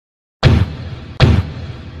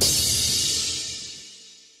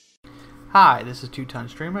Hi, this is 2Ton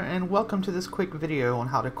Streamer, and welcome to this quick video on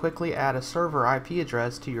how to quickly add a server IP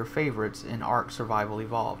address to your favorites in Ark Survival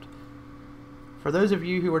Evolved. For those of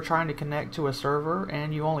you who are trying to connect to a server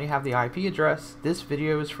and you only have the IP address, this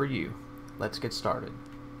video is for you. Let's get started.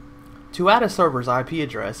 To add a server's IP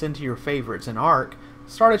address into your favorites in Ark,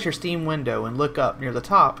 start at your Steam window and look up near the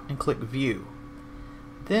top and click View.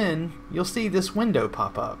 Then you'll see this window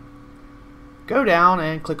pop up. Go down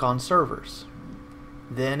and click on Servers.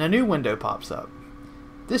 Then a new window pops up.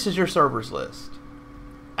 This is your servers list.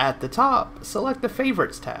 At the top, select the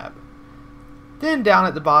Favorites tab. Then down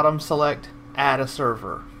at the bottom, select Add a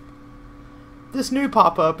Server. This new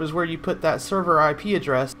pop-up is where you put that server IP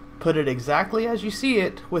address, put it exactly as you see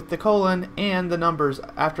it with the colon and the numbers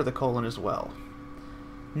after the colon as well.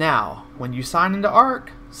 Now, when you sign into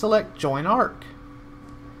Ark, select Join Ark.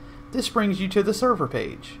 This brings you to the server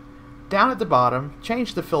page. Down at the bottom,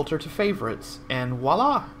 change the filter to Favorites, and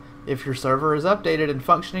voila! If your server is updated and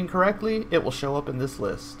functioning correctly, it will show up in this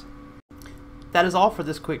list. That is all for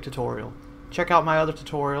this quick tutorial. Check out my other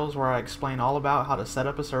tutorials where I explain all about how to set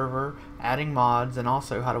up a server, adding mods, and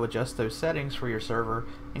also how to adjust those settings for your server,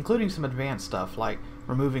 including some advanced stuff like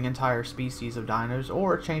removing entire species of dinos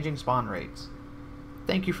or changing spawn rates.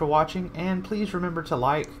 Thank you for watching, and please remember to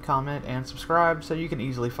like, comment, and subscribe so you can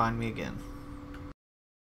easily find me again.